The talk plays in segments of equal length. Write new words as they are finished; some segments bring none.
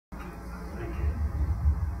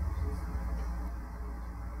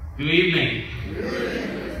Good evening.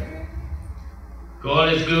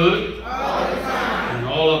 God is good all the time. and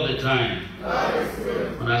all of the time. God is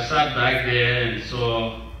good. When I sat back there and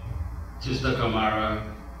saw Sister Kamara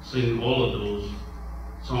sing all of those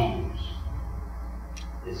songs,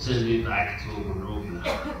 it sent me back to Monrovia.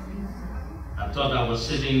 I thought I was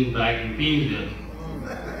sitting back in Eveine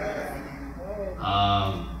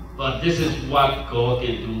Natt. But this is what God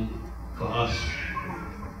can do for us.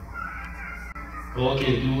 God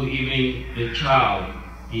can do even the child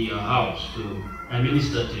in your house to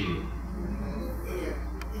administer to you.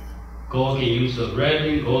 God can use a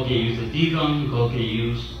reverend, God can use a deacon, God can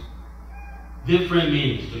use different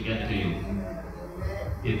means to get to you.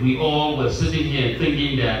 If we all were sitting here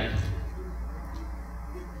thinking that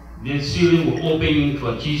this ceiling will open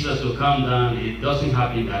for Jesus to come down, it doesn't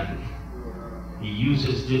happen that way. He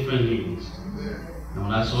uses different means. And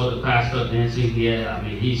when I saw the pastor dancing here, I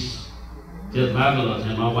mean, he's just marvelous.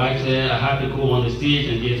 And my wife said, I have to go on the stage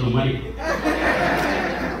and get some money.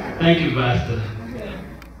 Thank you, Pastor.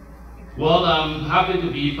 Well, I'm happy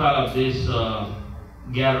to be part of this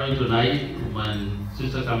gathering tonight. When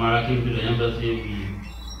Sister Kamara came to the embassy, we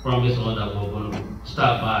promised her that we were going to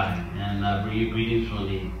stop by and bring you greetings from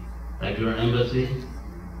the Nigerian embassy.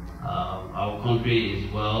 Our country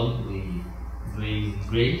is well. We're doing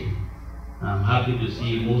great. I'm happy to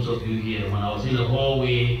see most of you here. When I was in the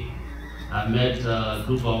hallway, I met a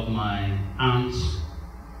group of my aunts,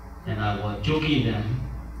 and I was joking them.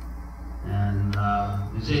 And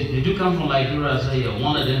they said, did you come from Liberia? I said, yeah.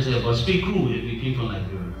 One of them said, but speak cool if you came from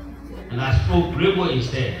Liberia. And I spoke Grebo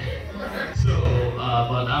instead. So,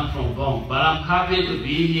 but I'm from Bong. But I'm happy to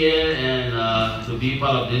be here and to be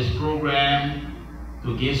part of this program,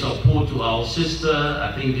 to give support to our sister.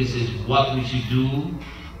 I think this is what we should do.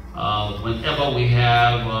 Whenever we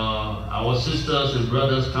have our sisters and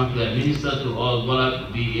brothers come to administer to us, whether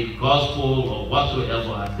it be it gospel or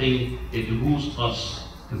whatsoever, I think it behooves us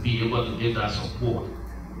to be able to give that support.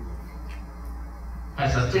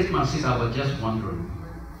 As I take my seat, I was just wondering,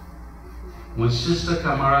 when Sister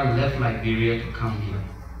Kamara left Liberia to come here,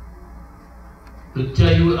 to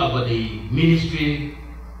tell you about the ministry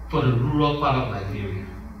for the rural part of Liberia,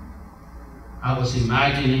 I was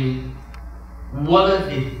imagining whether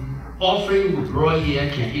the offering we brought here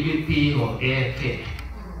can even pay her airfare.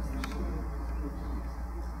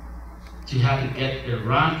 She had to get a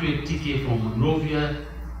round-trip ticket from Monrovia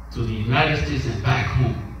to the United States and back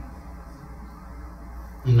home.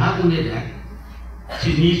 And not only that,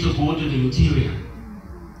 she needs to go to the interior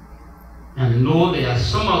and know there are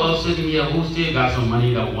some of us sitting here who still got some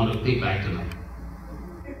money that we want to pay back tonight.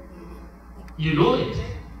 You know it.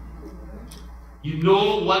 You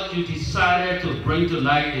know what you decided to bring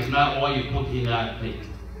tonight is not all you put in that plate.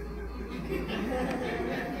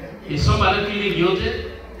 Is somebody feeling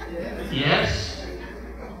guilty? Yes.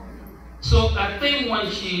 So I think when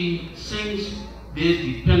she sings this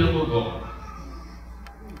dependable God,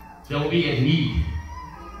 there will be a need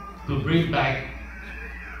to bring back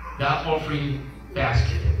that offering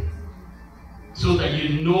basket, so that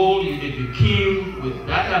you know that you came with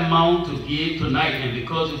that amount to give tonight, and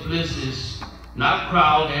because the place is not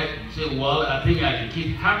crowded, you say, well, I think I can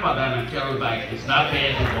keep half of that and carry back. It's not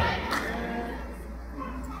bad at all.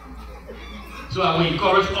 So I will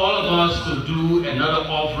encourage all of us to do another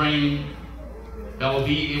offering that will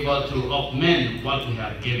be able to augment what we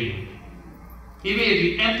have given. Even if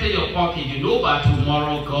you empty your pocket, you know by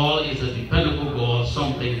tomorrow God is a dependable God,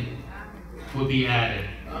 something will be added.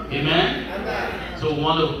 Amen? So we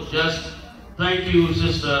want to just thank you,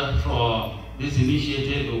 sister, for this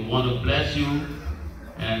initiative. We want to bless you,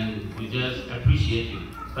 and we just appreciate you.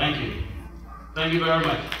 Thank you. Thank you very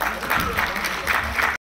much.